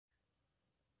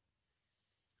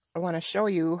I want to show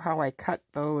you how I cut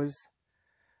those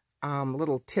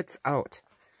little tits out.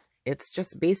 It's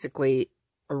just basically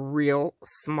a real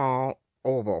small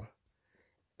oval,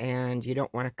 and you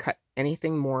don't want to cut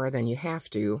anything more than you have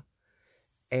to,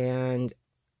 and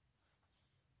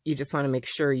you just want to make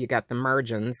sure you got the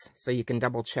margins so you can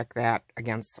double check that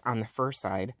against on the fur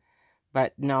side.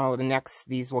 But no,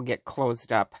 these will get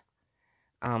closed up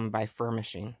by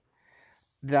furnishing.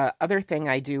 The other thing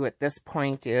I do at this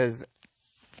point is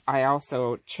I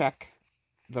also check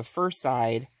the fur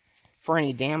side for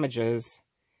any damages,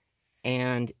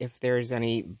 and if there's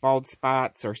any bald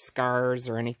spots or scars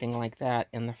or anything like that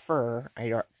in the fur,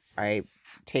 I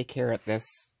take care of this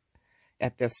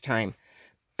at this time.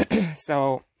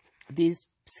 So these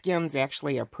skins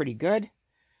actually are pretty good.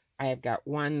 I have got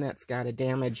one that's got a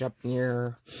damage up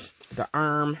near the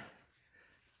arm,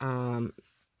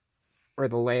 or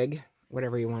the leg,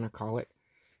 whatever you want to call it.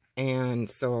 And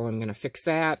so I'm going to fix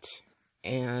that.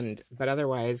 But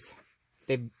otherwise,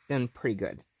 they've been pretty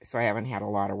good. So I haven't had a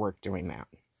lot of work doing that.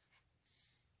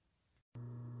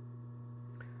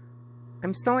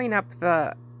 I'm sewing up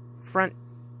the front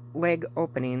leg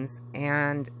openings,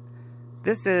 and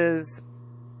this is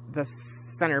the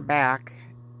center back,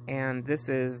 and this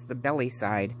is the belly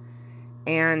side.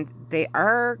 And they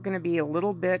are going to be a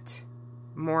little bit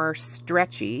more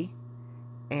stretchy,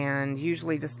 and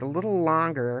usually just a little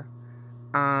longer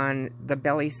on the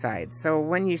belly side. So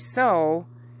when you sew,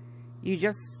 you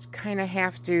just kind of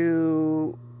have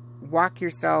to walk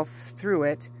yourself through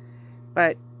it,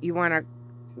 but you want to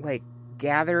like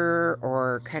gather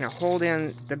or kind of hold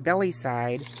in the belly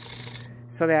side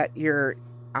so that your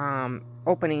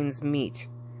openings meet.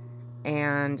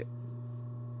 And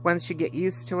once you get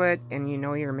used to it and you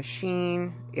know your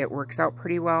machine, it works out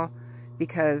pretty well,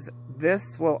 because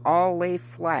this will all lay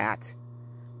flat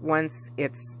once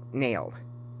it's nailed.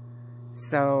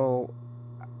 So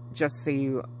just so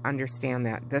you understand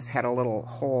that, this had a little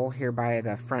hole here by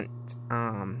the front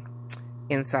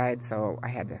inside, so I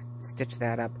had to stitch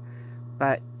that up.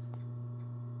 But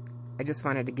I just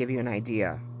wanted to give you an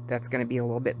idea. That's going to be a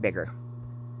little bit bigger.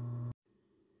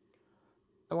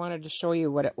 I wanted to show you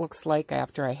what it looks like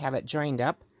after I have it joined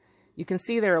up. You can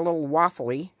see they're a little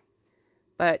waffly,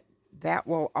 but that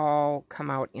will all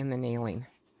come out in the nailing.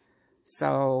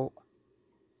 So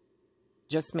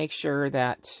just make sure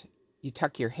that you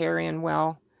tuck your hair in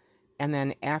well, and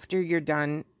then after you're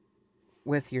done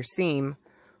with your seam,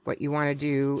 what you want to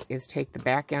do is take the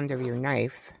back end of your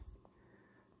knife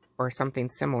or something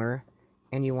similar,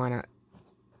 and you want to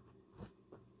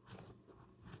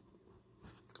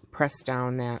press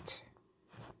down that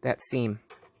seam.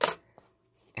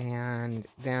 And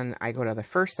then I go to the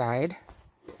fur side,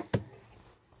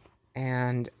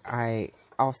 and I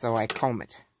comb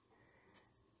it.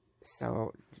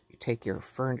 So you take your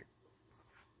fur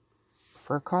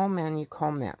comb and you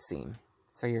comb that seam,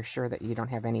 so you're sure that you don't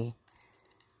have any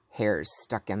hairs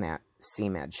stuck in that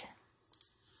seam edge.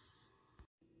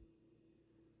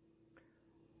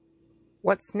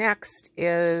 What's next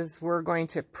is we're going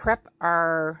to prep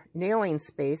our nailing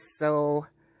space so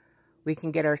we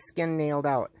can get our skin nailed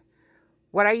out.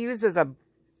 What I use is a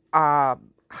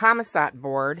Homasote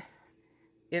board.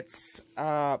 It's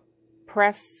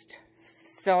pressed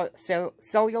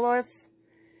cellulose,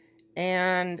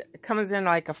 and it comes in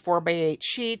like a 4x8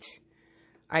 sheet.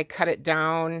 I cut it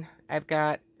down. I've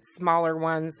got smaller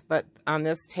ones, but on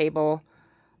this table,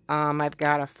 I've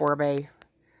got a 4x8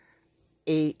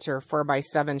 or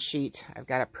 4x7 sheet. I've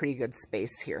got a pretty good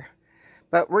space here.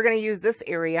 But we're going to use this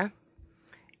area.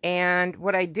 And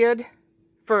what I did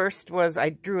first was I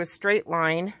drew a straight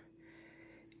line,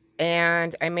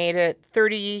 and I made it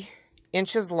 30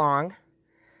 inches long.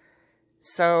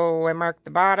 So I marked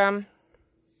the bottom,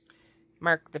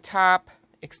 marked the top,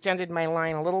 extended my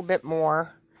line a little bit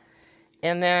more,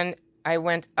 and then I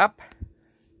went up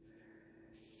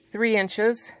 3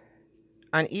 inches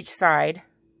on each side.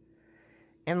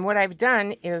 And what I've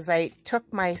done is I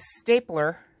took my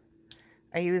stapler.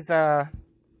 I use a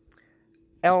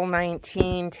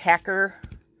L19 tacker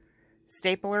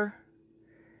stapler.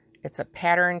 It's a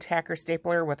pattern tacker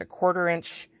stapler with a 1/4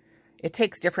 inch. It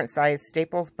takes different size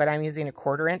staples, but I'm using a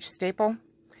 1/4 inch staple.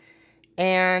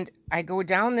 And I go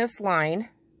down this line,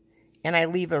 and I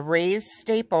leave a raised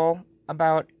staple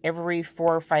about every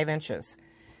 4 or 5 inches.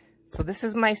 So this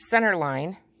is my center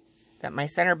line that my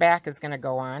center back is going to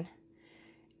go on.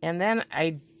 And then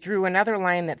I drew another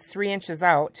line that's 3 inches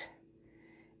out,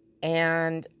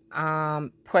 and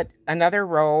put another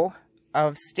row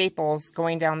of staples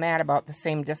going down that about the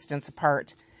same distance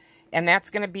apart. And that's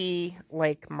going to be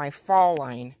like my fall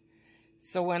line.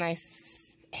 So when I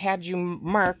had you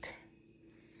mark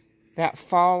that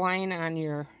fall line on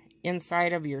your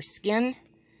inside of your skin.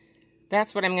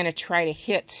 That's what I'm going to try to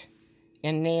hit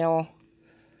and nail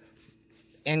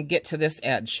and get to this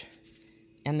edge.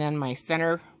 And then my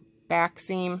center back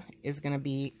seam is going to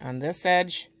be on this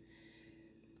edge,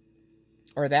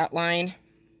 or that line,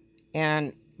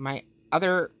 and my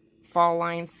other fall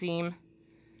line seam,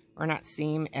 or not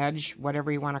seam, edge,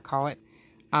 whatever you want to call it,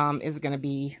 is going to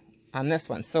be on this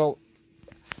one. So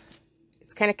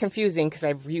it's kind of confusing because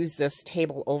I've used this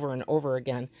table over and over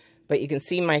again, but you can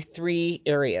see my 3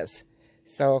 areas.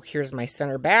 So here's my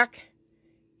center back,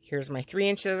 here's my 3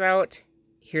 inches out,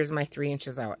 here's my 3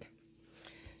 inches out.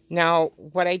 Now,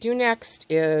 what I do next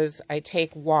is I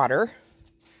take water,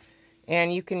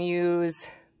 and you can use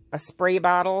a spray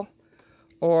bottle,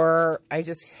 or I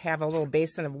just have a little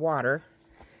basin of water,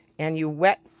 and you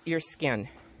wet your skin.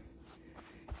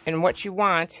 And what you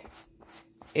want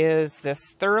is this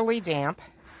thoroughly damp,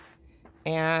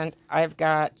 and I've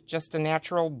got just a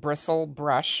natural bristle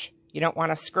brush. You don't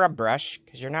want a scrub brush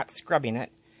because you're not scrubbing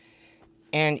it.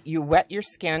 And you wet your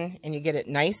skin and you get it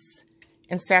nice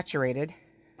and saturated.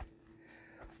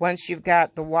 Once you've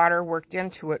got the water worked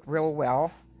into it real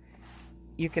well,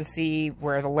 you can see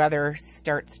where the leather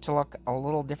starts to look a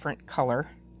little different color.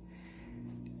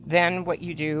 Then what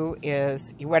you do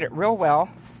is you wet it real well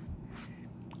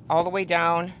all the way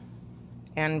down,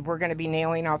 and we're going to be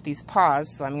nailing out these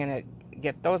paws, so I'm going to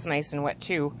get those nice and wet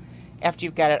too. After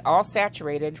you've got it all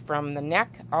saturated from the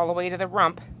neck all the way to the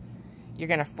rump, you're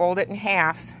going to fold it in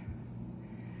half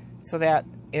so that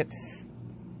it's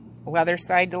leather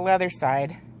side to leather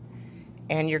side,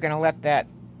 and you're going to let that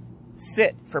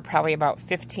sit for probably about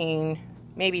 15,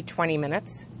 maybe 20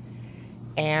 minutes.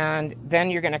 And then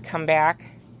you're going to come back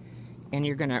and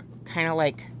you're going to kind of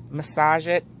like massage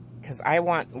it, because I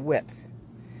want width.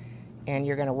 And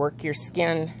you're going to work your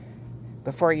skin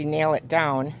before you nail it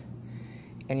down,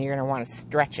 and you're going to want to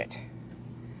stretch it.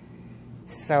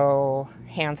 So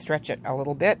hand stretch it a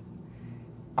little bit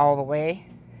all the way.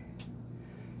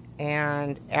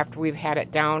 And after we've had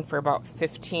it down for about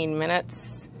 15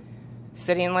 minutes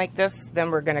sitting like this,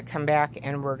 then we're going to come back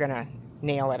and we're going to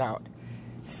nail it out.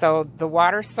 So the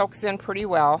water soaks in pretty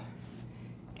well,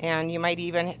 and you might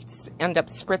even end up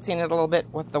spritzing it a little bit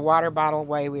with the water bottle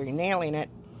while we're nailing it.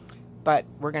 But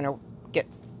we're going to get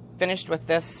finished with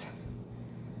this,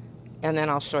 and then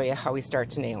I'll show you how we start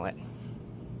to nail it.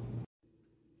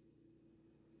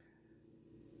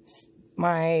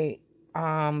 My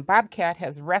Bobcat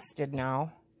has rested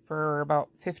now for about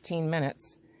 15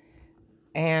 minutes,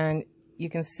 and you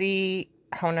can see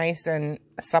how nice and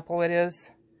supple it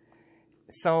is.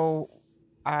 So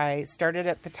I started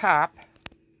at the top,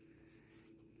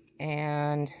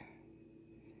 and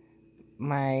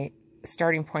my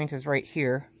starting point is right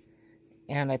here,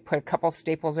 and I put a couple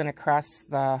staples in across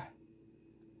the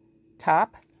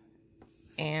top,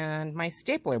 and my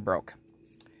stapler broke.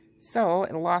 So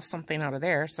it lost something out of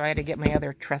there, so I had to get my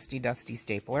other trusty dusty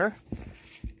stapler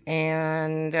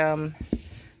and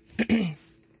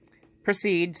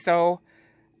proceed. So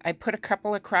I put a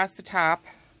couple across the top,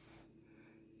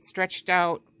 stretched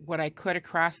out what I could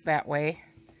across that way,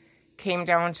 came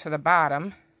down to the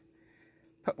bottom,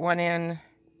 put one in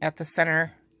at the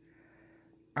center,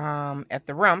 at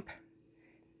the rump,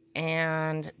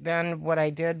 and then what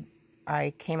I did,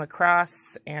 I came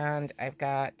across, and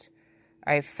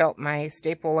I felt my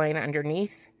staple line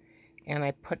underneath, and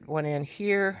I put one in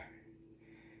here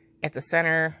at the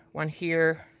center, one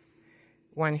here,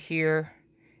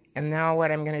 and now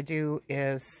what I'm going to do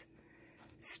is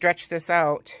stretch this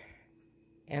out,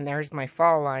 and there's my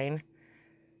fall line,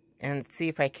 and see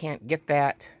if I can't get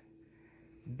that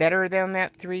better than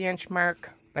that 3-inch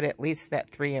mark, but at least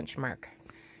that 3-inch mark.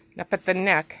 Up at the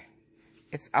neck,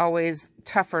 it's always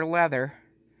tougher leather,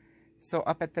 so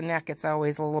up at the neck it's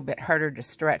always a little bit harder to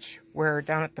stretch, where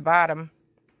down at the bottom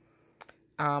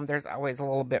there's always a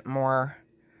little bit more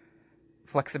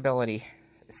flexibility.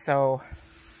 So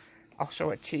I'll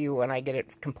show it to you when I get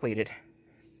it completed.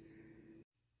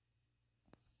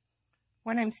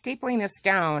 When I'm stapling this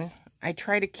down, I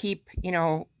try to keep, you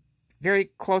know,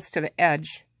 very close to the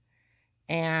edge,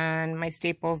 and my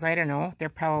staples, I don't know, they're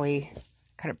probably,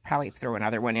 could probably throw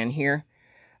another one in here.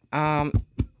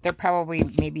 They're probably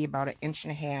maybe about 1.5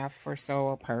 inches or so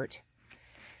apart.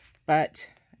 But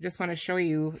I just want to show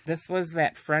you, this was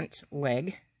that front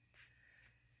leg,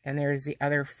 and there's the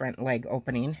other front leg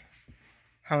opening.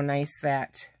 How nice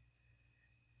that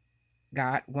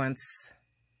got once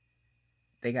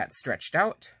they got stretched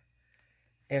out.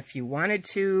 If you wanted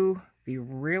to be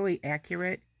really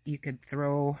accurate, you could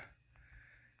throw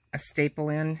a staple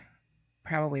in,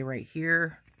 probably right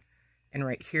here, and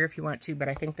right here if you want to, but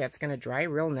I think that's going to dry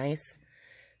real nice.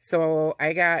 So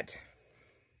I got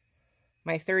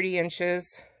my 30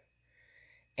 inches,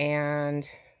 and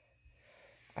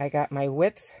I got my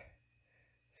width.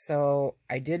 So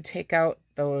I did take out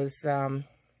those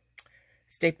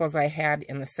staples I had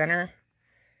in the center.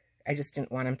 I just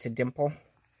didn't want them to dimple.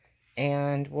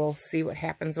 And we'll see what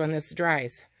happens when this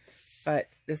dries. But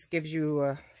this gives you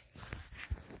an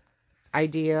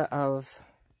idea of,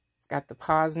 got the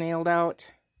paws nailed out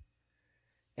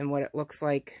and what it looks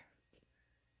like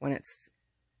when it's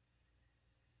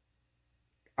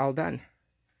all done.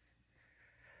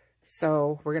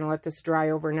 So we're going to let this dry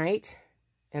overnight,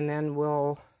 and then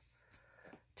we'll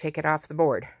take it off the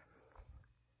board.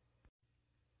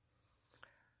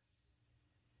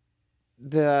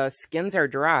 The skins are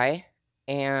dry,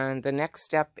 and the next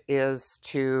step is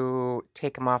to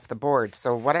take them off the board.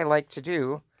 So what I like to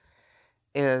do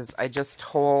is I just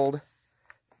hold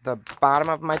the bottom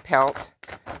of my pelt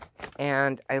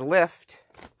and I lift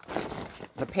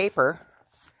the paper,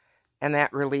 and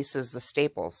that releases the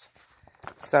staples.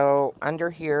 So under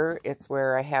here, it's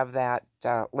where I have that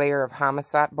layer of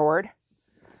Homasote board,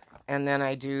 and then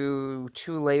I do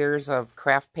 2 layers of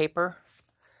craft paper.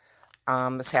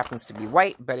 This happens to be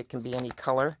white, but it can be any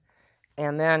color.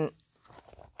 And then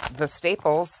the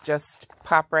staples just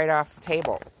pop right off the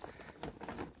table.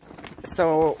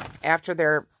 So after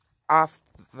they're off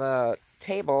the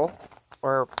table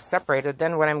or separated,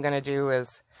 then what I'm going to do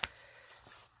is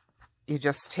you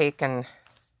just take and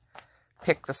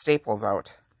pick the staples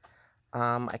out.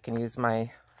 I can use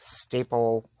my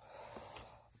staple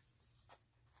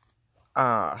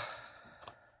I've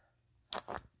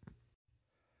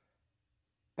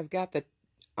got the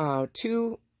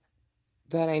 2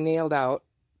 that I nailed out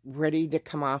ready to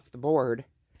come off the board.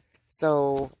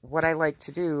 So what I like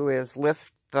to do is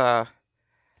lift the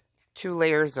 2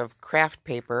 layers of craft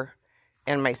paper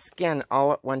and my skin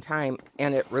all at one time,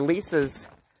 and it releases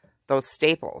those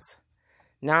staples.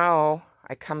 Now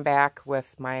I come back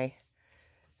with my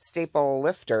staple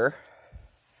lifter,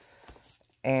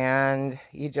 and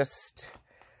you just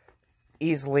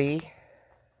easily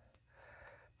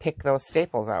pick those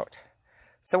staples out.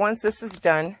 So once this is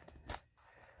done,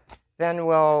 then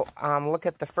we'll look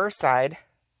at the fur side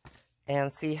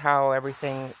and see how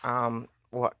everything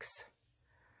looks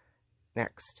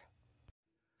next.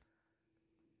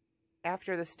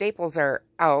 After the staples are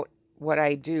out, what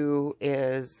I do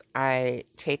is I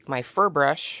take my fur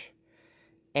brush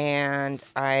and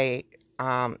I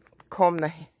comb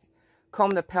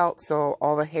the pelt so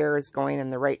all the hair is going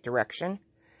in the right direction.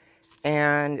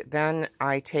 And then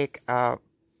I take a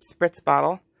spritz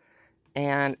bottle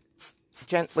and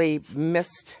gently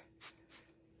mist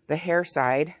the hair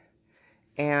side,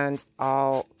 and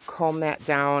I'll comb that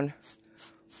down,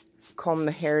 comb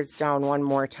the hairs down one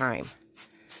more time.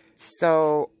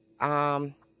 So,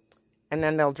 and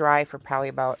then they'll dry for probably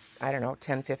about, I don't know,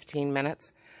 10-15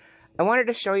 minutes. I wanted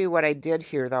to show you what I did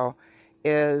here, though,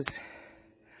 is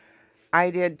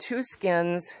I did 2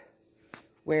 skins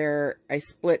where I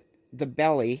split the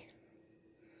belly.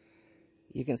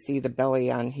 You can see the belly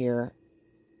on here.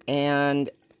 And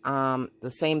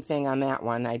the same thing on that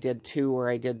one. I did 2 where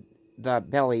I did the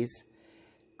bellies,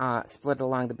 split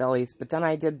along the bellies. But then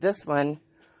I did this one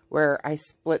where I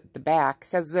split the back,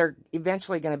 because they're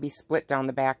eventually going to be split down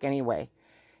the back anyway.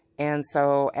 And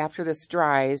so after this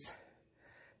dries,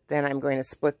 then I'm going to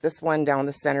split this one down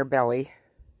the center belly.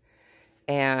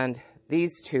 And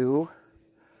these 2,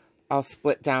 I'll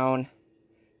split down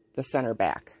the center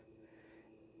back.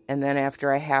 And then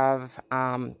after I have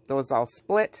those all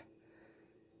split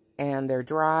and they're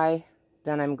dry,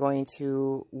 then I'm going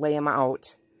to lay them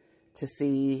out to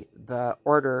see the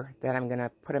order that I'm going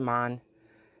to put them on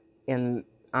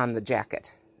the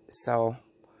jacket. So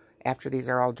after these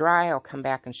are all dry, I'll come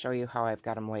back and show you how I've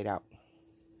got them laid out.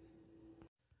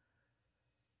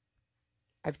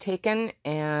 I've taken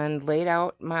and laid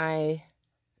out my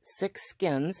 6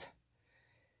 skins,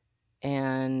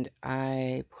 and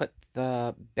I put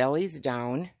the bellies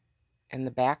down and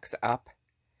the backs up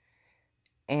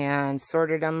and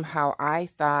sorted them how I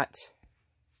thought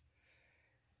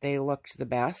they looked the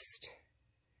best.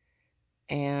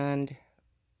 And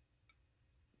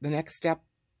the next step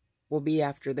will be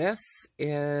after this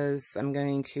is I'm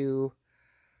going to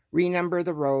renumber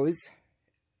the rows,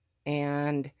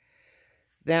 and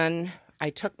then I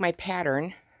took my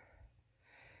pattern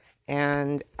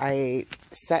and I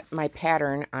set my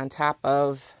pattern on top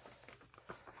of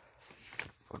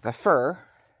the fur,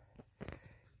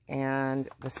 and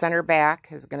the center back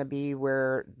is going to be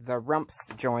where the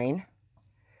rumps join,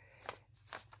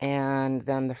 and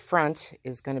then the front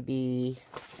is going to be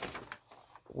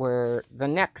where the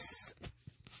neck's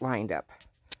lined up.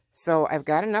 So I've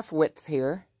got enough width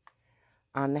here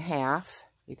on the half.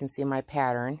 You can see my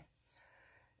pattern.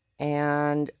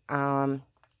 And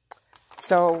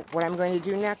so what I'm going to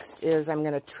do next is I'm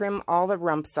going to trim all the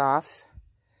rumps off.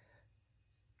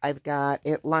 I've got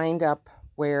it lined up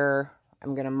where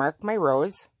I'm going to mark my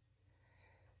rows.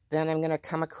 Then I'm going to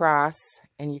come across,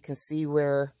 and you can see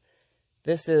where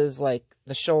this is like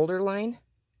the shoulder line.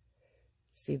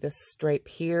 See this stripe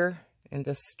here, and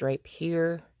this stripe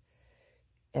here,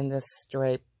 and this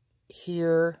stripe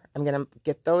here. I'm going to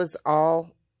get those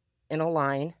all in a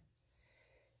line,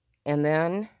 and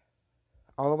then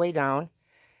all the way down.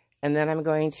 And then I'm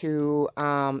going to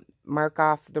mark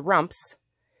off the rumps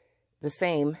the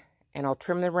same, and I'll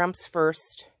trim the rumps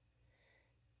first,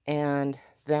 and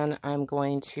then I'm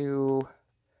going to,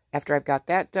 after I've got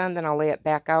that done, then I'll lay it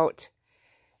back out,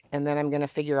 and then I'm going to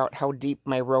figure out how deep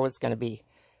my row is going to be.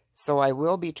 So I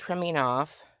will be trimming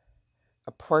off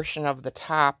a portion of the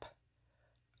top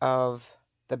of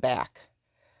the back.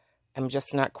 I'm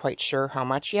just not quite sure how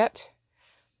much yet,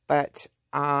 but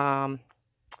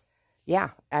yeah,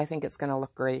 I think it's going to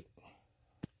look great.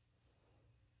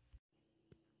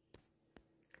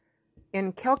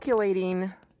 In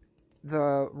calculating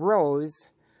the rows,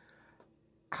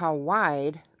 how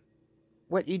wide,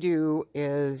 what you do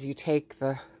is you take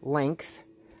the length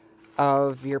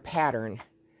of your pattern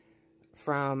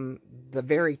from the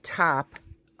very top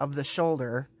of the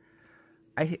shoulder.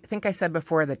 I think I said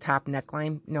before the top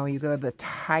neckline. No, you go to the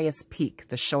highest peak,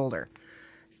 the shoulder.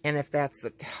 And if that's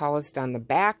the tallest on the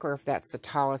back, or if that's the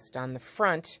tallest on the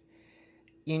front,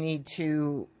 you need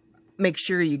to make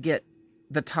sure you get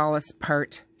the tallest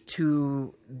part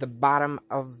to the bottom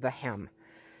of the hem.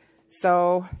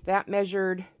 So that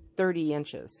measured 30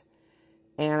 inches.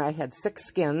 And I had 6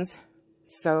 skins,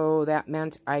 so that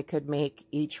meant I could make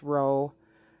each row,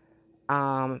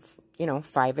 5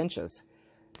 inches.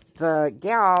 The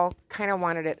gal kind of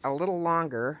wanted it a little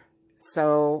longer,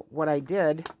 so what I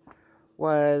did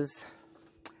was,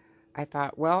 I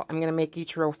thought, well, I'm going to make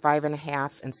each row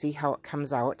 5.5 and see how it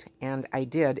comes out, and I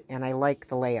did, and I like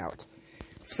the layout.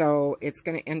 So it's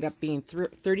going to end up being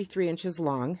 33 inches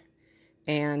long,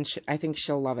 and I think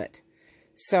she'll love it.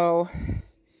 So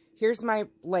here's my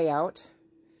layout,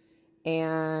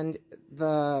 and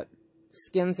the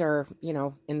skins are,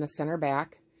 in the center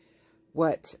back.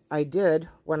 What I did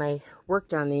when I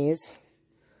worked on these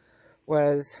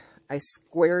was I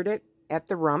squared it at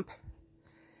the rump,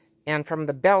 and from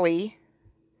the belly,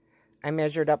 I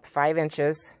measured up 5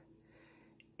 inches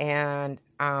and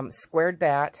squared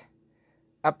that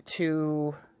up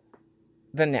to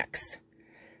the necks.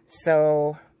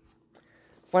 So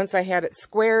once I had it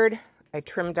squared, I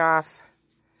trimmed off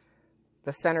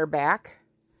the center back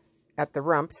at the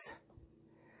rumps.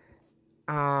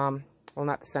 Well,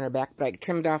 not the center back, but I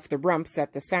trimmed off the rumps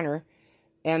at the center,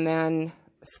 and then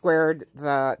squared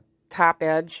the top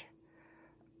edge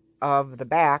of the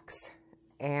backs,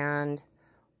 and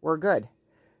we're good.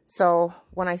 So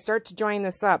when I start to join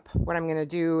this up, what I'm going to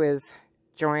do is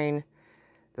join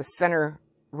the center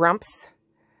rumps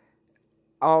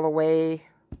all the way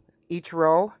each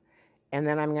row, and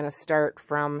then I'm going to start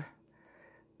from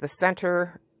the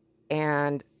center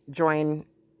and join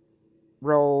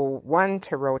row 1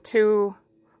 to row 2,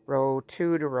 row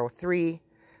 2 to row 3,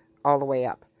 all the way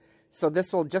up. So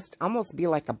this will just almost be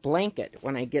like a blanket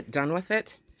when I get done with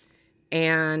it.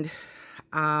 And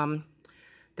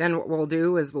then what we'll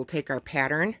do is we'll take our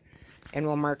pattern, and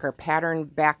we'll mark our pattern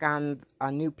back on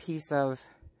a new piece of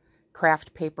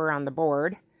craft paper on the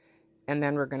board, and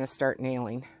then we're going to start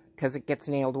nailing, because it gets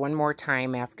nailed one more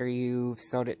time after you've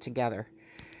sewed it together.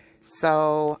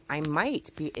 So I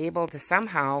might be able to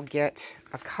somehow get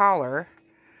a collar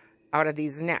out of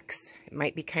these necks. It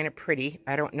might be kind of pretty.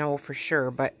 I don't know for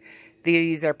sure, but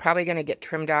these are probably going to get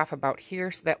trimmed off about here,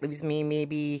 so that leaves me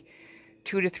maybe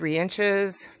 2 to 3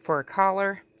 inches for a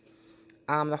collar,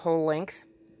 the whole length.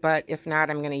 But if not,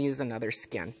 I'm going to use another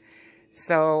skin.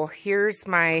 So here's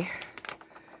my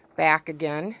back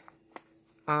again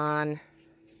on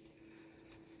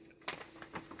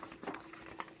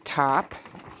top.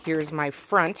 Here's my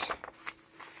front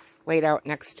laid out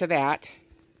next to that.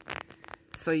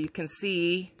 So you can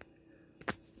see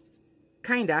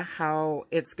kinda how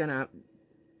it's gonna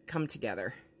come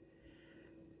together.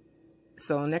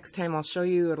 So next time I'll show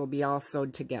you, it'll be all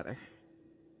sewed together.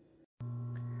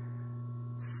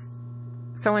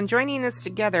 So in joining this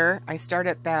together, I start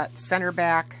at that center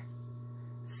back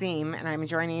seam, and I'm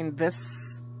joining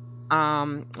this,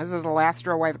 this is the last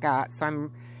row I've got, so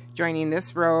I'm joining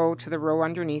this row to the row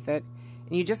underneath it,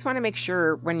 And you just want to make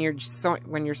sure when you're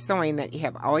sewing that you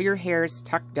have all your hairs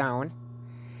tucked down,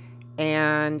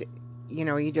 and you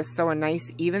know, you just sew a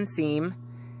nice even seam.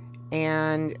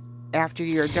 And after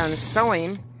you're done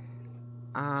sewing,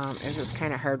 it's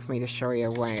kind of hard for me to show you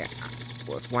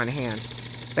with one hand,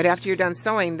 but after you're done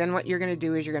sewing, then what you're going to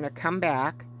do is you're going to come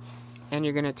back and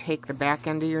you're going to take the back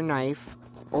end of your knife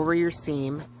over your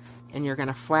seam, and you're going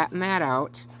to flatten that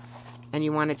out, and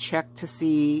you want to check to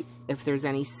see if there's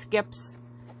any skips,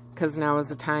 because now is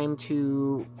the time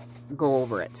to go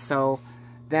over it. So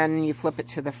then you flip it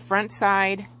to the front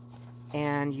side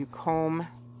and you comb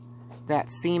that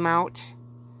seam out,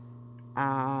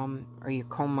 or you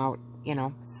comb out, you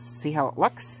know, see how it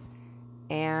looks,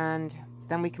 and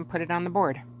then we can put it on the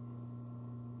board.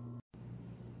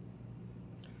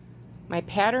 My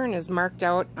pattern is marked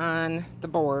out on the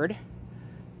board.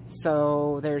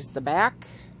 So there's the back,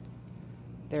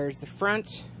 there's the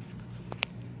front,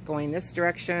 going this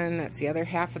direction, that's the other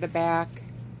half of the back,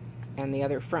 and the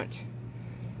other front.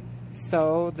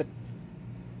 So the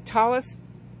tallest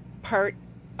part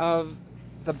of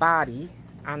the body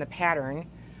on the pattern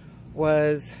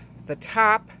was the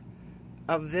top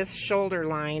of this shoulder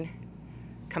line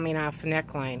coming off the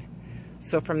neckline.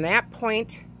 So from that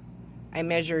point, I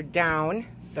measured down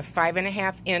the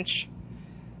 5.5 inch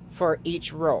for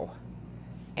each row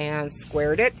and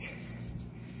squared it,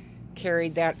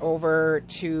 carried that over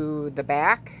to the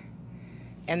back,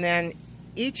 and then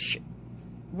each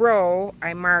row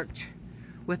I marked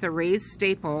with a raised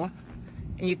staple,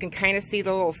 and you can kind of see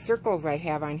the little circles I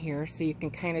have on here, so you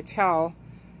can kind of tell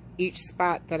each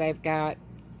spot that I've got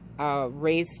a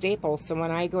raised staple. So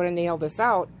when I go to nail this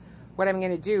out, what I'm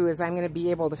going to do is I'm going to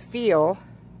be able to feel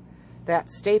that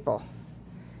staple,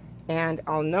 and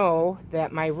I'll know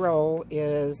that my row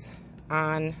is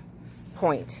on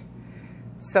point.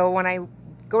 So when I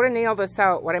go to nail this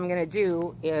out, what I'm going to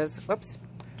do is,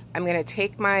 I'm going to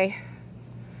take my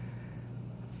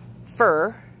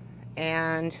fur,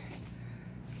 and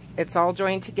it's all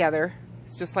joined together.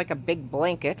 It's just like a big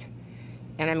blanket,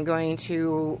 and I'm going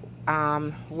to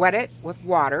wet it with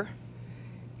water,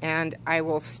 and I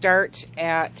will start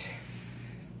at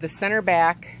the center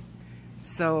back.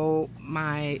 So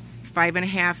my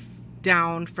 5.5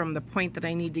 down from the point that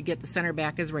I need to get the center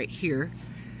back is right here.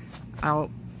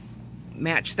 I'll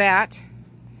match that,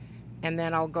 and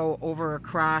then I'll go over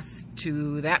across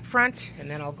to that front,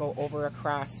 and then I'll go over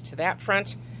across to that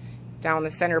front, down the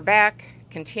center back,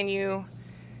 continue,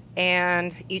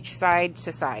 and each side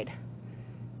to side.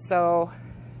 So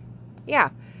yeah,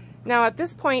 now at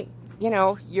this point, you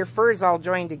know, your fur is all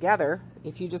joined together.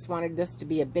 If you just wanted this to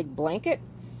be a big blanket,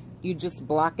 you just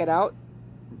block it out,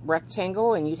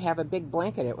 rectangle, and you'd have a big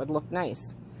blanket. It would look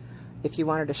nice. If you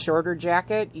wanted a shorter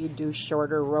jacket, you'd do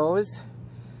shorter rows,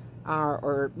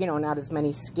 or you know, not as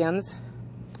many skins.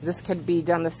 This could be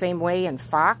done the same way in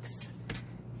fox,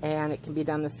 and it can be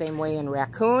done the same way in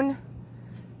raccoon.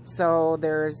 So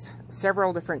there's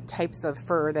several different types of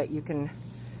fur that you can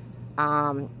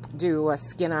do a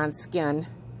skin on skin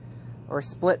or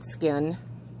split skin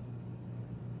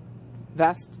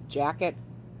vest, jacket,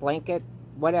 blanket,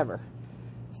 whatever.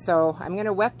 So I'm going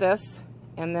to wet this,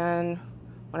 and then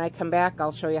when I come back,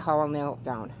 I'll show you how I'll nail it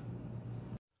down.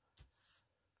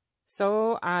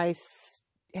 So I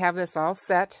have this all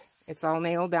set. It's all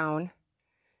nailed down,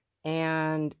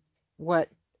 and what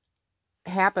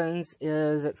happens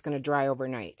is it's going to dry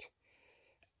overnight.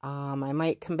 I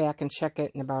might come back and check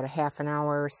it in about a half an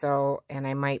hour or so, and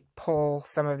I might pull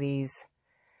some of these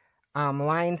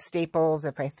line staples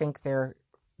if I think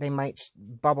they might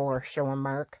bubble or show a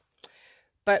mark.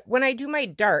 But when I do my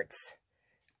darts,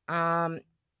 I've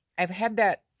had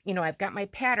that, you know, I've got my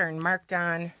pattern marked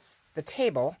on the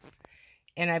table,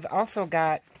 and I've also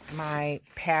got my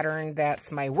pattern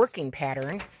that's my working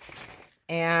pattern,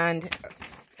 and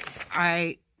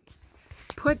I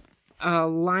put a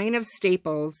line of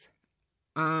staples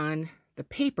on the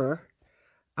paper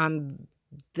on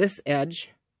this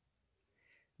edge.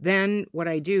 Then what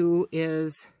I do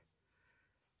is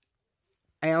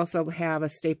I also have a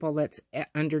staple that's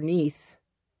underneath,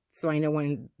 so I know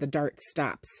when the dart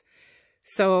stops.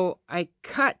 So I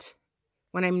cut,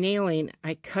 when I'm nailing,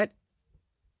 I cut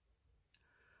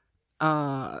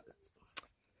a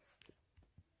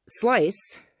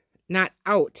slice, not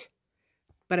out,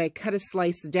 but I cut a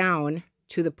slice down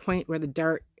to the point where the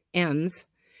dart ends,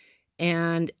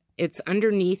 and it's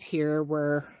underneath here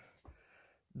where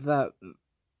the,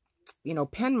 you know,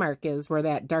 pen mark is, where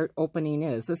that dart opening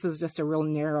is. This is just a real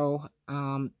narrow,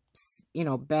 you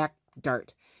know, back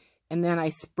dart. And then I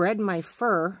spread my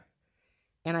fur,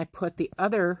 and I put the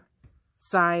other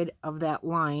side of that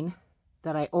line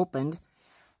that I opened,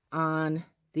 on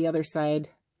the other side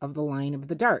of the line of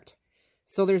the dart.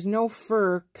 So there's no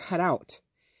fur cut out.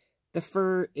 The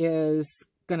fur is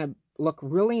going to look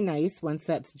really nice once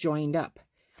that's joined up.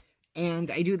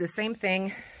 And I do the same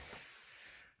thing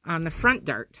on the front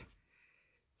dart.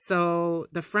 So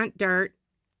the front dart,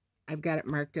 I've got it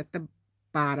marked at the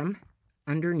bottom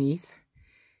underneath.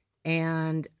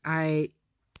 And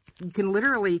you can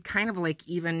literally kind of like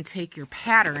even take your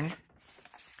pattern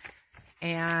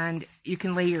and you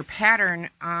can lay your pattern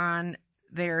on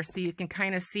there so you can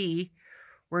kind of see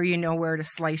where you know where to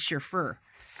slice your fur.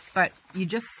 But you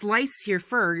just slice your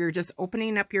fur, you're just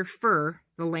opening up your fur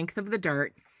the length of the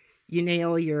dart. You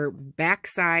nail your back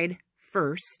side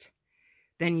first,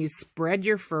 then you spread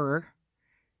your fur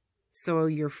so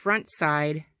your front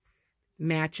side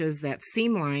matches that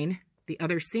seam line, the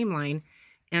other seam line,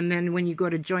 and then when you go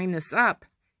to join this up,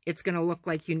 it's going to look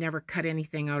like you never cut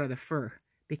anything out of the fur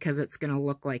because it's going to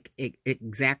look like it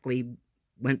exactly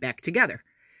went back together.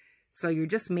 So you're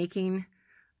just making,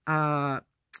 you're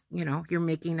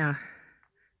making a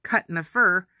cut in the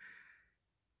fur,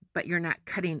 but you're not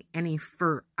cutting any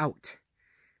fur out.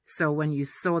 So when you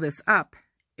sew this up,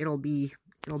 it'll be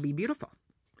beautiful.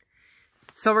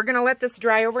 So we're going to let this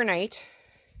dry overnight,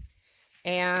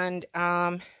 and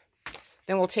then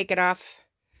we'll take it off.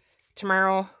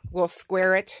 Tomorrow we'll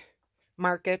square it,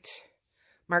 mark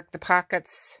the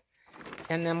pockets,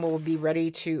 and then we'll be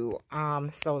ready to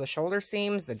sew the shoulder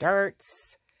seams, the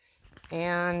darts,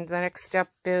 and the next step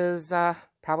is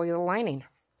probably the lining.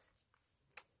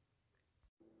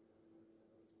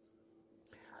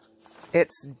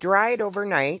 It's dried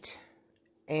overnight,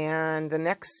 and the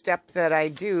next step that I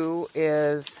do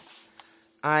is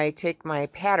I take my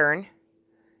pattern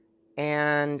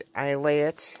and I lay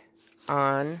it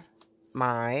on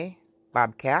my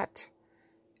Bobcat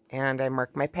and I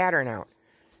mark my pattern out.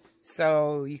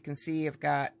 So you can see I've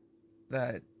got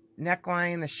the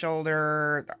neckline, the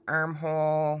shoulder, the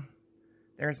armhole.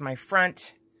 There's my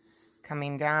front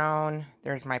coming down.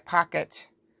 There's my pocket,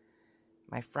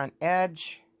 my front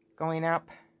edge going up.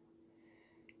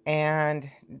 And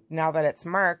now that it's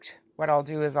marked, what I'll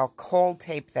do is I'll cold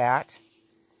tape that.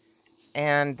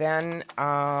 And then,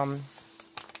 well,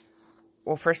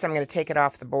 first I'm going to take it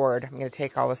off the board. I'm going to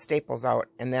take all the staples out,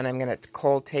 and then I'm going to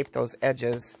cold tape those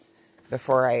edges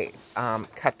before I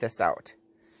cut this out.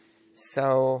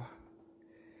 So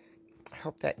I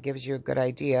hope that gives you a good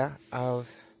idea of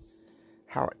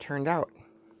how it turned out.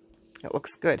 It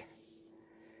looks good.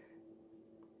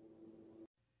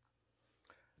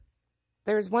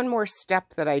 There's one more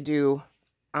step that I do.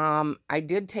 I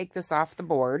did take this off the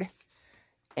board,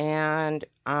 and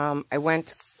I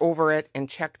went over it and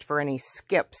checked for any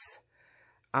skips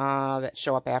that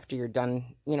show up after you're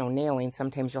done, nailing.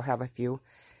 Sometimes you'll have a few.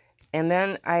 And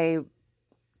then I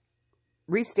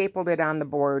restapled it on the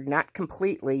board, not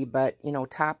completely, but,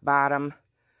 top, bottom,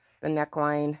 the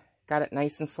neckline, got it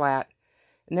nice and flat.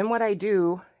 And then what I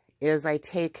do is I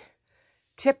take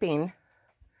tipping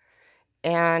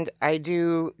and I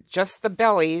do just the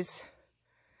bellies.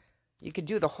 You could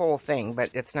do the whole thing,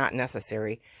 but it's not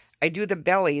necessary. I do the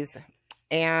bellies,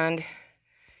 and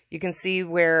you can see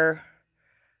where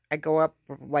I go up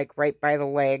like right by the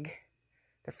leg,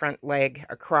 the front leg,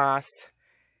 across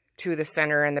to the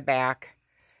center and the back.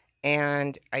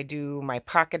 And I do my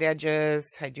pocket edges,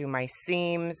 I do my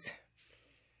seams,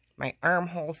 my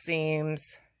armhole seams,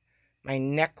 my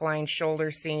neckline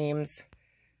shoulder seams,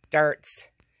 darts.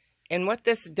 And what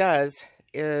this does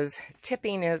is,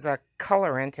 tipping is a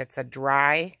colorant. It's a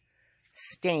dry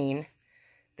stain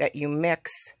that you mix,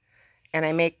 and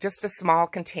I make just a small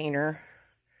container.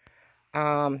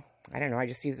 I don't know, I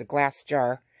just use a glass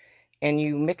jar, and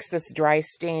you mix this dry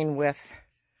stain with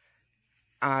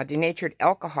denatured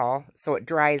alcohol so it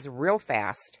dries real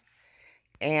fast,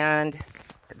 and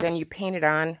then you paint it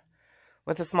on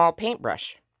with a small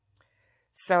paintbrush.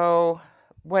 So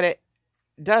what it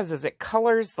does is it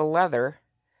colors the leather.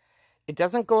 It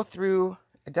doesn't go through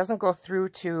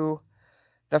to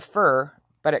the fur,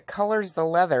 but it colors the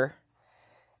leather,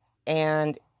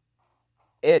 and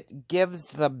it gives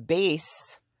the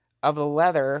base of the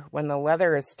leather, when the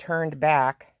leather is turned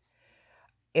back,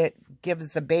 it gives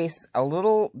the base a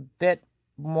little bit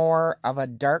more of a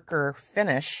darker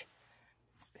finish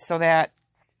so that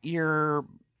your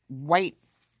white,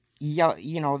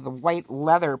 the white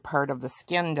leather part of the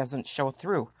skin doesn't show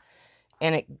through.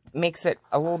 And it makes it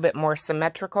a little bit more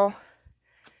symmetrical,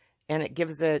 and it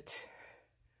gives it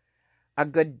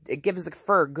gives the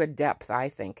fur good depth, I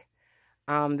think.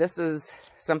 This is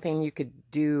something you could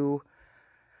do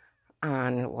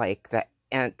on like the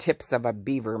tips of a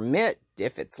beaver mitt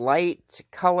if it's light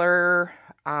color.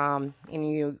 And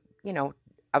you know,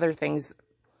 other things,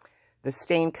 the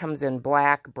stain comes in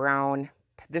black, brown.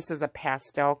 This is a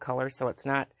pastel color, so it's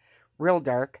not real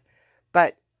dark.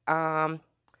 But now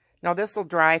this will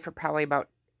dry for probably about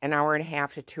an hour and a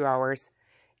half to 2 hours,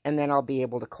 and then I'll be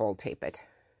able to cold tape it.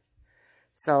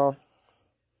 So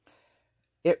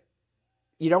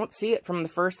you don't see it from the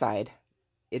fur side.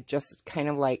 It just kind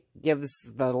of like gives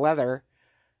the leather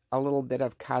a little bit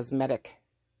of cosmetic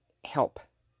help.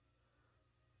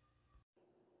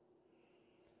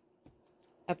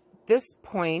 At this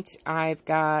point, I've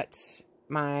got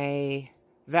my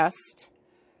vest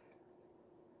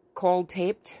cold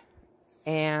taped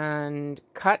and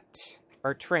cut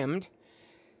or trimmed.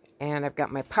 And I've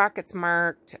got my pockets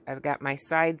marked. I've got my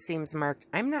side seams marked.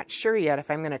 I'm not sure yet if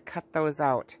I'm going to cut those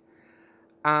out.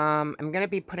 I'm going to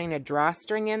be putting a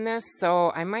drawstring in this,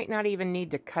 so I might not even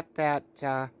need to cut that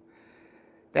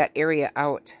that area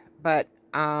out. But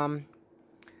the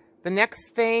next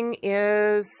thing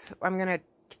is I'm going to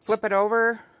flip it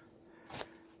over,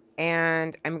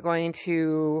 and I'm going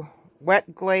to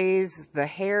wet glaze the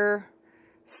hair.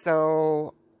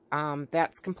 So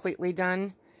that's completely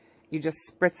done. You just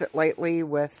spritz it lightly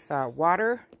with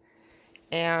water.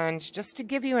 And just to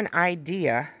give you an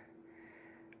idea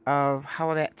of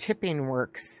how that tipping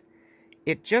works,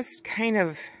 it just kind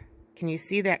of, can you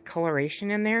see that coloration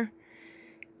in there?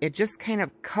 It just kind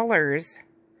of colors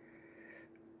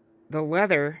the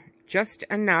leather just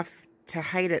enough to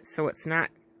hide it so it's not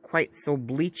quite so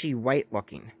bleachy white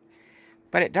looking.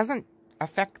 But it doesn't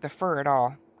affect the fur at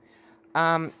all.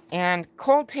 And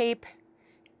cold tape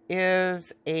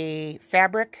is a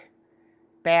fabric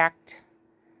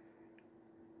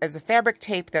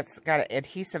tape that's got an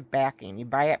adhesive backing. You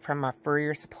buy it from a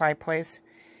furrier supply place,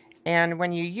 and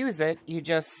when you use it, you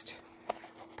just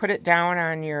put it down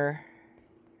on your,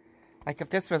 like if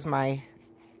this was my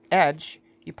edge,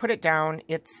 you put it down,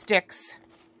 it sticks,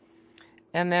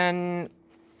 and then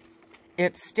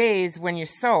it stays when you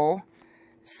sew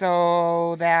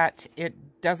so that it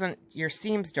doesn't, your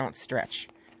seams don't stretch.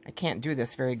 I can't do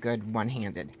this very good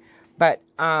one-handed, but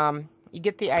you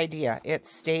get the idea. It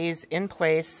stays in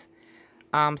place.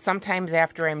 Sometimes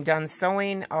after I'm done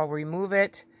sewing, I'll remove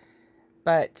it.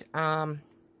 But,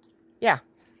 yeah.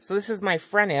 So this is my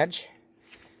front edge.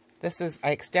 I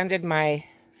extended my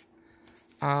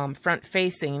front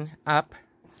facing up.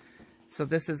 So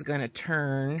this is going to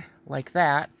turn like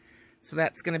that. So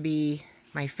that's going to be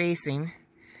my facing.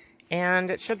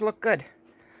 And it should look good.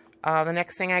 The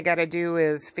next thing I got to do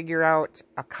is figure out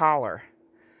a collar.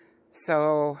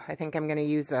 So I think I'm going to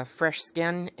use a fresh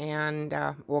skin, and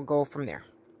we'll go from there.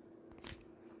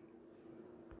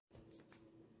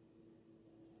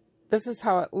 This is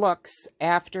how it looks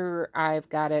after I've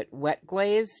got it wet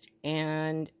glazed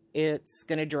and it's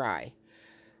going to dry.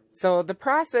 So the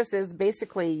process is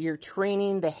basically you're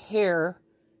training the hair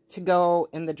to go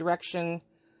in the direction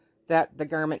that the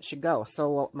garment should go.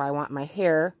 So I want my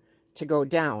hair to go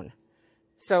down.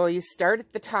 So you start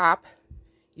at the top.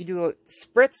 You do a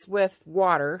spritz with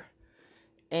water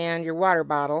and your water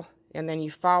bottle, and then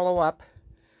you follow up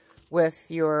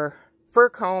with your fur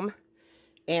comb,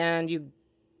 and you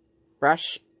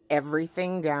brush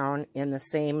everything down in the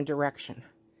same direction.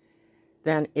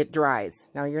 Then it dries.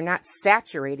 Now you're not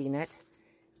saturating it,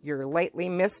 you're lightly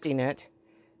misting it,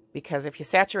 because if you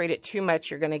saturate it too much,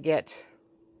 you're going to get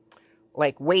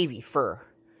like wavy fur,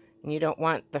 and you don't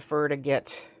want the fur to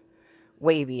get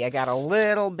wavy. I got a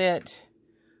little bit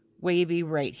wavy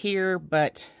right here,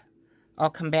 but I'll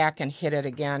come back and hit it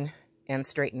again and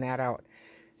straighten that out.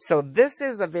 So this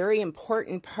is a very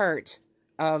important part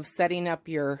of setting up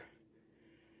your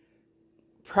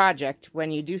project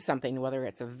when you do something, whether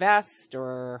it's a vest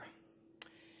or,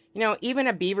 you know, even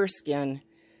a beaver skin.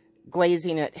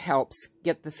 Glazing it helps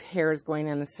get the hairs going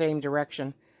in the same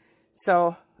direction.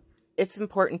 So it's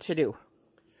important to do.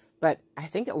 But I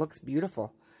think it looks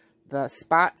beautiful. The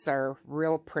spots are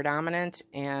real predominant,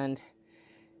 and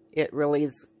it really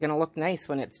is going to look nice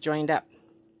when it's joined up.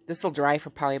 This will dry for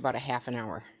probably about a half an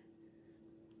hour.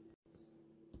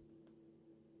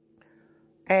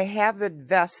 I have the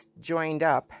vest joined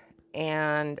up,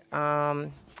 and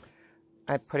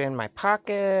I put in my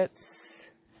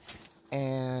pockets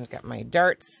and got my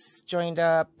darts joined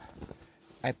up.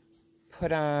 I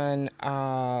put on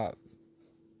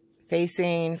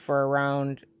facing for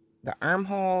around the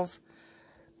armholes,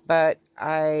 but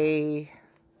I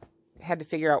had to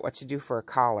figure out what to do for a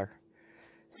collar.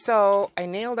 So I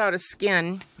nailed out a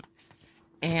skin,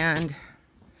 and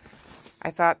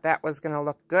I thought that was going to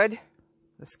look good.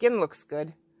 The skin looks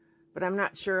good, but I'm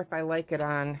not sure if I like it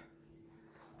on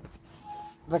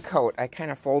the coat. I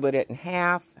kind of folded it in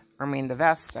half. the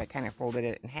vest. I kind of folded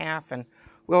it in half, and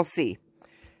we'll see.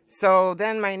 So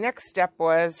then my next step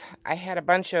was I had a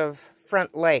bunch of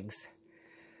front legs.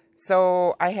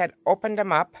 So I had opened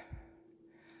them up.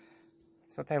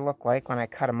 That's what they look like when I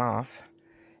cut them off.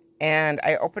 And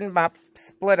I opened them up,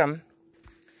 split them,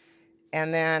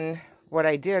 and then what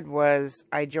I did was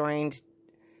I joined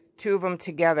 2 of them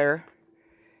together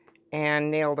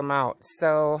and nailed them out.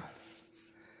 So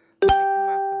when they come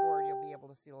off the board, you'll be able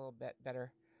to see a little bit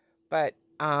better. But,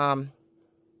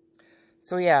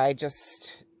 so yeah, I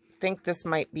just think this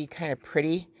might be kind of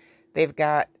pretty. They've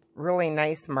got really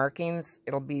nice markings.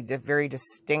 It'll be very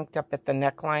distinct up at the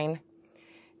neckline.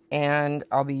 And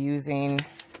I'll be using,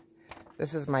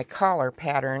 this is my collar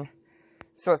pattern.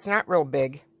 So it's not real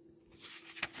big.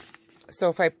 So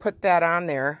if I put that on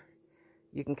there,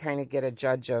 you can kind of get a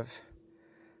judge of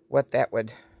what that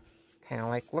would kind of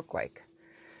like look like.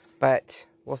 But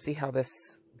we'll see how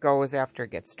this goes after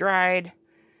it gets dried.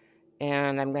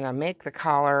 And I'm going to make the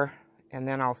collar, and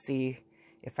then I'll see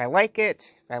if I like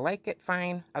it. If I like it,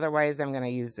 fine. Otherwise, I'm going to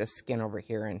use this skin over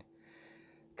here and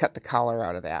cut the collar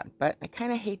out of that. But I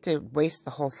kind of hate to waste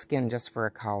the whole skin just for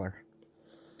a collar.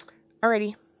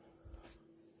 Alrighty.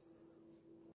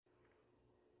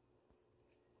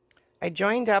 I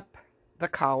joined up the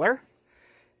collar,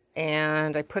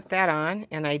 and I put that on,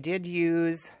 and I did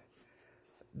use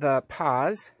the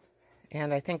paws,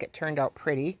 and I think it turned out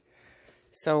pretty.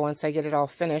 So once I get it all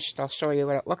finished, I'll show you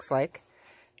what it looks like.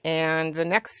 And the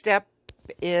next step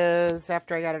is,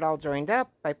 after I got it all joined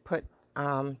up, I put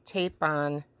tape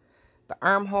on the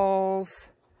armholes,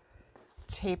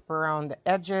 tape around the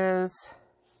edges,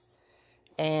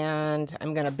 and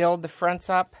I'm going to build the fronts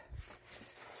up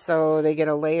so they get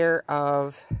a layer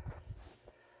of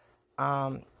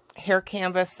hair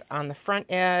canvas on the front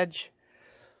edge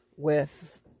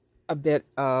with a bit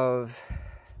of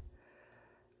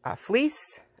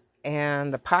fleece,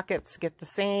 and the pockets get the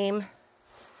same.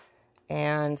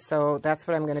 And so that's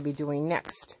what I'm going to be doing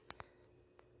next.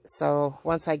 So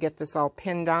once I get this all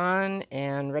pinned on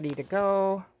and ready to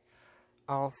go,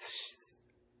 I'll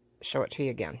show it to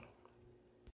you again.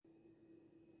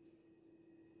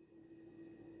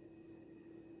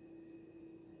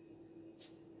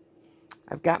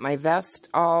 I've got my vest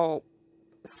all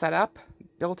set up,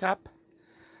 built up,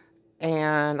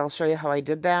 and I'll show you how I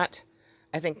did that.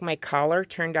 I think my collar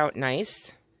turned out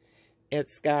nice.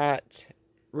 It's got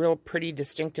real pretty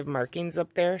distinctive markings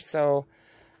up there, so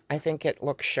I think it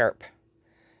looks sharp.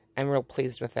 I'm real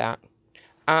pleased with that.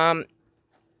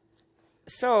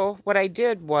 So what I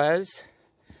did was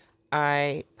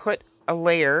I put a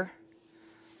layer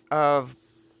of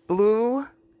blue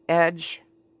edge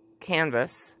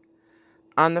canvas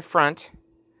on the front.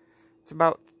 It's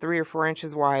about 3 or 4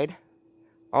 inches wide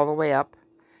all the way up.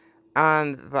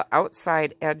 On the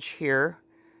outside edge here,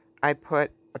 I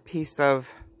put a piece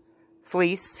of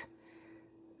fleece,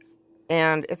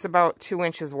 and it's about 2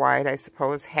 inches wide, I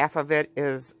suppose. Half of it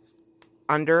is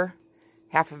under,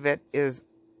 half of it is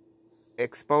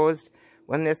exposed.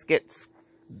 When this gets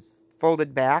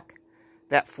folded back,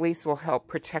 that fleece will help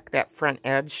protect that front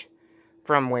edge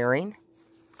from wearing.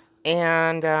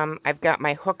 And I've got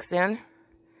my hooks in.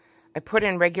 I put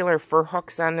in regular fur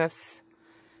hooks on this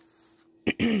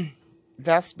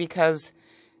vest because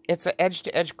it's an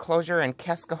edge-to-edge closure, and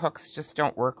Keska hooks just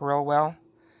don't work real well.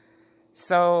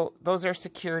 So those are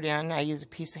secured in. I use a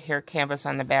piece of hair canvas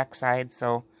on the back side,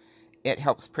 so it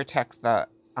helps protect the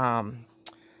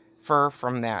fur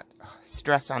from that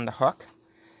stress on the hook.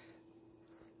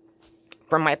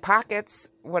 From my pockets,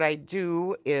 what I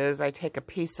do is I take a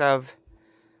piece of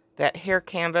that hair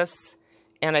canvas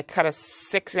and I cut a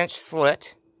 6-inch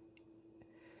slit,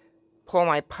 pull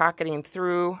my pocketing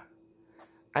through.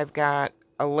 I've got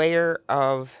a layer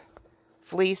of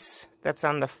fleece that's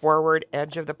on the forward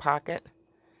edge of the pocket,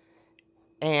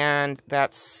 and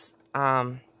that's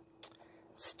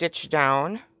stitched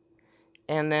down.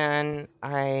 And then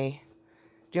I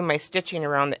do my stitching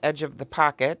around the edge of the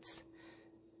pockets,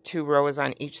 2 rows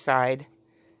on each side,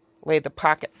 lay the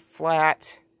pocket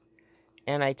flat,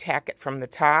 and I tack it from the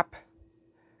top,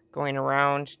 going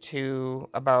around to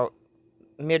about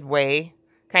midway,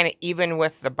 kind of even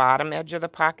with the bottom edge of the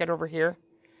pocket over here.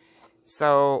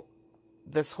 So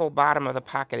this whole bottom of the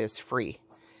pocket is free,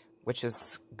 which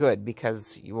is good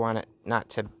because you want it not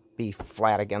to be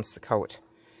flat against the coat.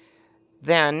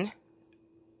 Then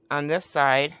on this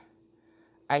side,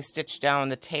 I stitch down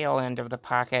the tail end of the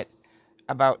pocket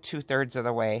about 2/3 of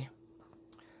the way.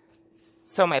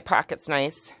 So my pocket's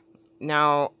nice.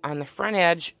 Now on the front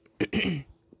edge,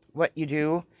 what you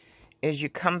do is you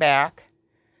come back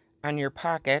on your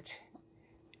pocket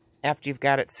after you've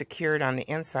got it secured on the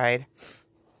inside.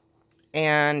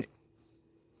 And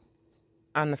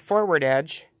on the forward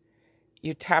edge,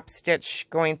 you top stitch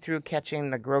going through, catching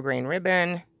the grosgrain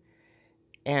ribbon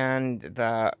and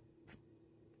the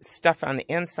stuff on the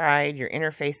inside, you're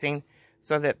interfacing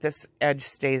so that this edge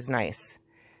stays nice.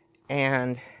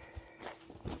 And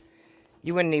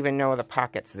you wouldn't even know the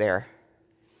pocket's there.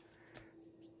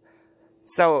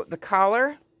 So the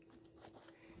collar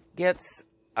gets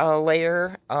a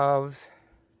layer of,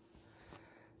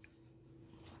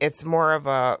 it's more of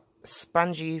a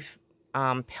spongy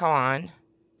Pellon.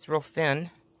 It's real thin.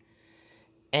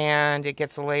 And it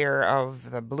gets a layer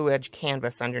of the blue edge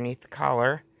canvas underneath the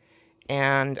collar.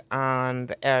 And on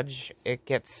the edge, it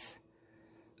gets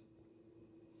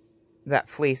that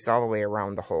fleece all the way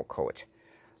around the whole coat.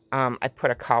 I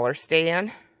put a collar stay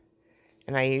in,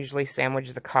 and I usually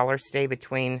sandwich the collar stay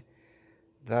between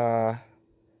the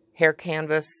hair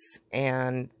canvas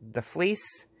and the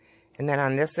fleece. And then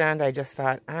on this end, I just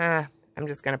thought, I'm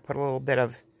just going to put a little bit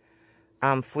of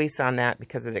fleece on that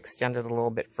because it extended a little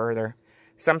bit further.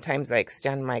 Sometimes I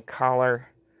extend my collar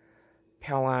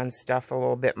Pellon stuff a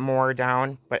little bit more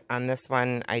down, but on this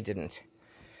one I didn't.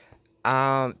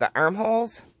 The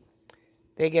armholes,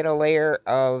 they get a layer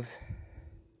of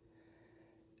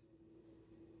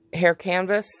hair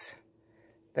canvas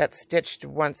that's stitched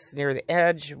once near the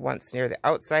edge, once near the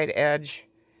outside edge,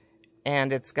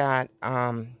 and it's got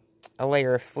a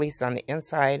layer of fleece on the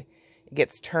inside. It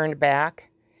gets turned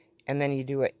back, and then you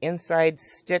do an inside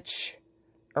stitch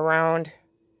around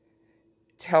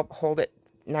to help hold it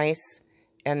nice.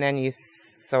 And then you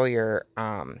sew your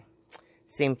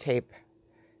seam tape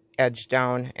edge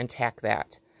down and tack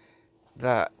that.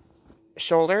 The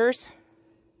shoulders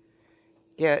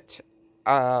get,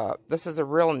 this is a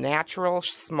real natural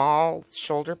small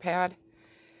shoulder pad.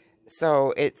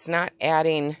 So it's not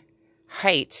adding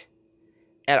height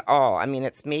at all. I mean,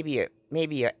 it's maybe an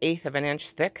 1/8 of an inch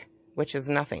thick, which is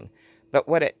nothing. But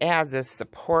what it adds is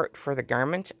support for the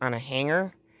garment on a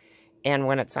hanger. And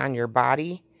when it's on your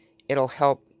body, it'll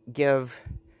help give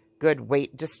good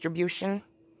weight distribution,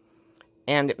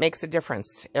 and it makes a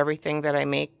difference. Everything that I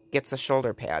make gets a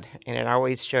shoulder pad, and it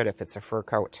always should if it's a fur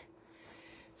coat.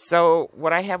 So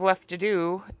what I have left to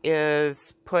do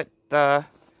is put the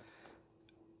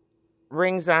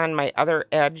rings on my other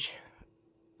edge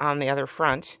on the other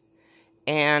front,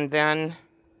 and then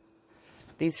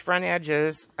these front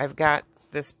edges, I've got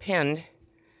this pinned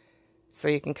so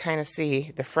you can kind of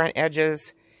see the front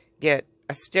edges get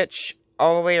a stitch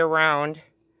all the way around,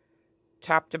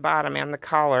 top to bottom, and the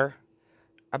collar,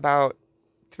 about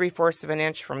 3/4 of an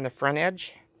inch from the front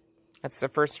edge. That's the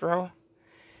first row.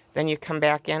 Then you come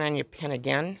back in and you pin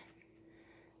again,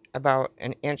 about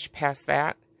an inch past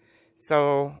that.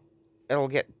 So it'll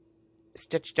get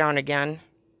stitched down again.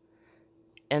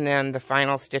 And then the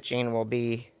final stitching will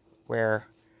be where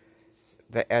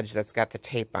the edge that's got the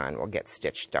tape on will get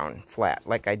stitched down flat,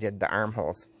 like I did the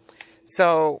armholes.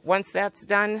 So once that's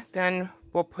done, then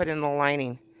we'll put in the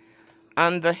lining.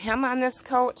 On the hem on this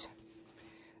coat,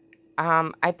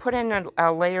 I put in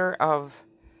a layer of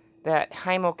that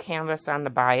Hymo canvas on the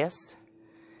bias,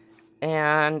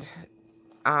 and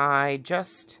I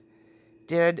just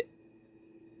did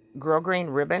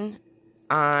grosgrain ribbon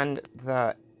on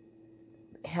the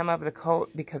hem of the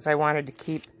coat because I wanted to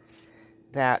keep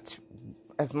that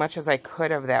as much as I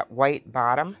could of that white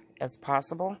bottom as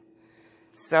possible.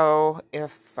 So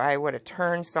if I would have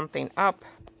turned something up,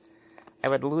 I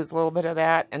would lose a little bit of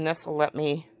that, and this will let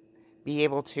me be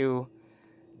able to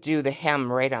do the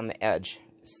hem right on the edge.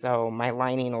 So my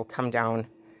lining will come down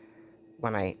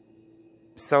when I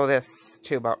sew this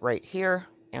to about right here,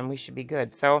 and we should be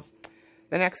good. So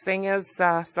the next thing is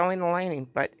sewing the lining.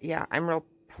 But yeah, I'm real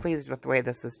pleased with the way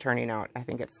this is turning out. I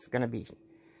think it's going to be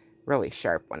really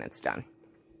sharp when it's done.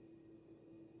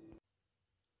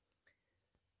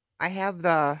 I have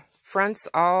the fronts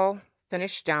all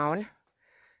finished down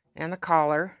and the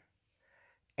collar.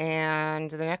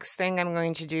 And the next thing I'm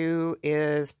going to do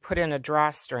is put in a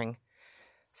drawstring.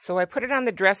 So I put it on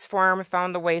the dress form,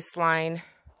 found the waistline,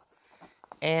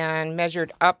 and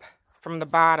measured up from the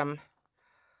bottom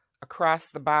across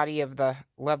the body of the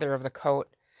leather of the coat.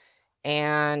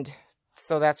 And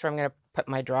so that's where I'm going to put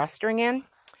my drawstring in.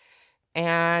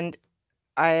 And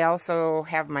I also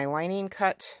have my lining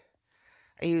cut.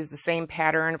 I use the same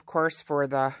pattern, of course, for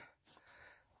the,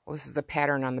 well, this is the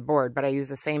pattern on the board, but I use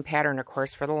the same pattern, of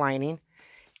course, for the lining.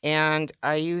 And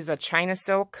I use a China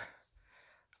silk.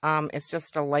 It's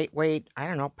just a lightweight, I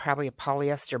don't know, probably a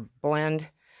polyester blend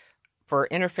for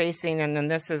interfacing. And then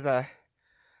this is a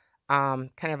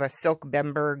kind of a silk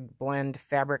Bemberg blend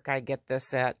fabric. I get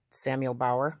this at Samuel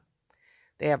Bauer.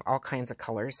 They have all kinds of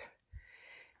colors.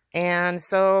 And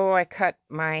so I cut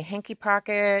my hanky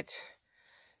pocket.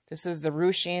 This is the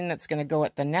ruching that's going to go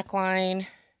at the neckline.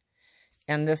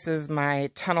 And this is my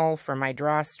tunnel for my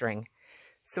drawstring.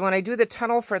 So when I do the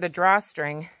tunnel for the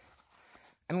drawstring,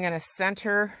 I'm going to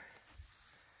center,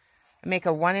 make a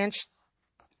 1-inch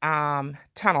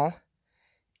tunnel,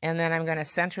 and then I'm going to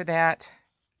center that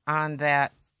on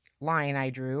that line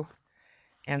I drew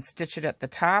and stitch it at the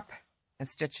top and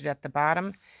stitch it at the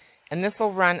bottom. And this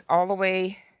will run all the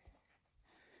way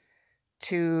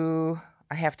to,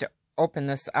 I have to open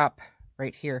this up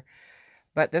right here,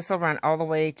 but this will run all the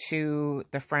way to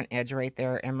the front edge right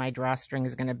there, and my drawstring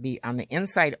is going to be on the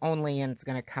inside only, and it's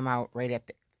going to come out right at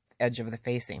the edge of the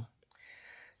facing.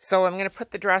 So I'm going to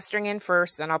put the drawstring in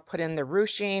first, then I'll put in the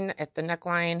ruching at the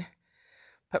neckline,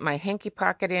 put my hanky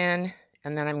pocket in,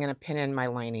 and then I'm going to pin in my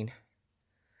lining.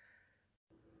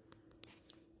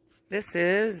 This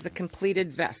is the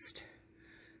completed vest.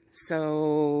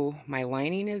 So my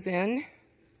lining is in,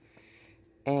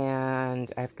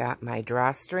 and I've got my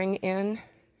drawstring in.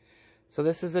 So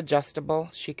this is adjustable.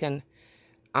 She can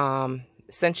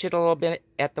cinch it a little bit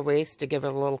at the waist to give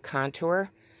it a little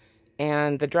contour.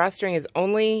 And the drawstring is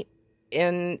only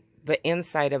in the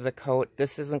inside of the coat.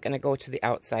 This isn't going to go to the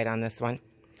outside on this one.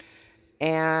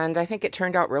 And I think it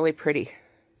turned out really pretty.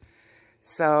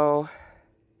 So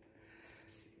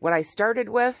what I started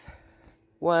with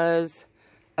was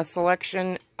a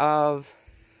selection of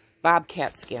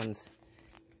bobcat skins.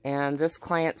 And this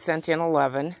client sent in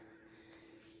 11.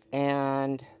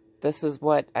 And this is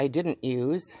what I didn't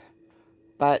use.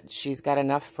 But she's got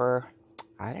enough for,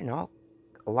 I don't know,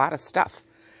 a lot of stuff.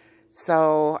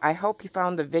 So I hope you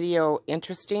found the video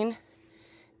interesting.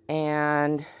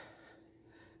 And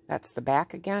that's the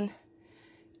back again.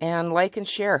 And like and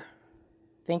share.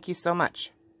 Thank you so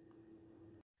much.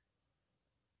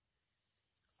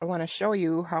 I want to show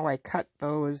you how I cut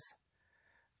those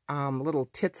little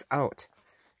tits out.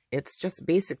 It's just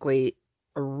basically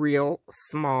a real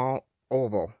small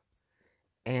oval.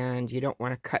 And you don't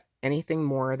want to cut anything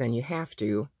more than you have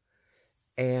to.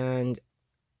 And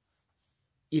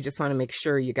you just want to make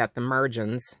sure you got the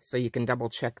margins so you can double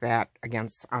check that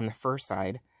against on the fur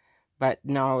side. But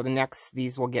no,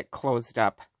 these will get closed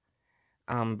up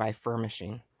by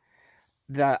furnishing.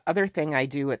 The other thing I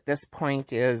do at this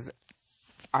point is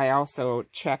I also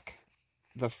check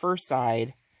the fur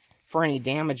side for any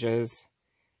damages,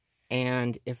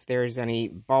 and if there's any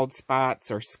bald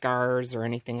spots or scars or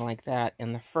anything like that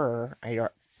in the fur,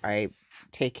 I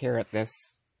take care of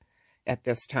this at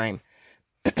this time.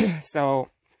 So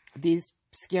these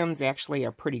skins actually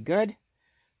are pretty good.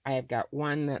 I have got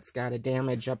one that's got a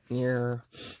damage up near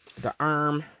the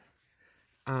arm,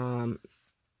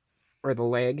 or the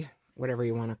leg, whatever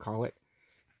you want to call it.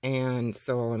 And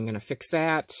so I'm going to fix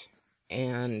that.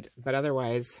 But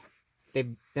otherwise,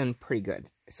 they've been pretty good.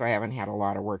 So I haven't had a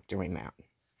lot of work doing that.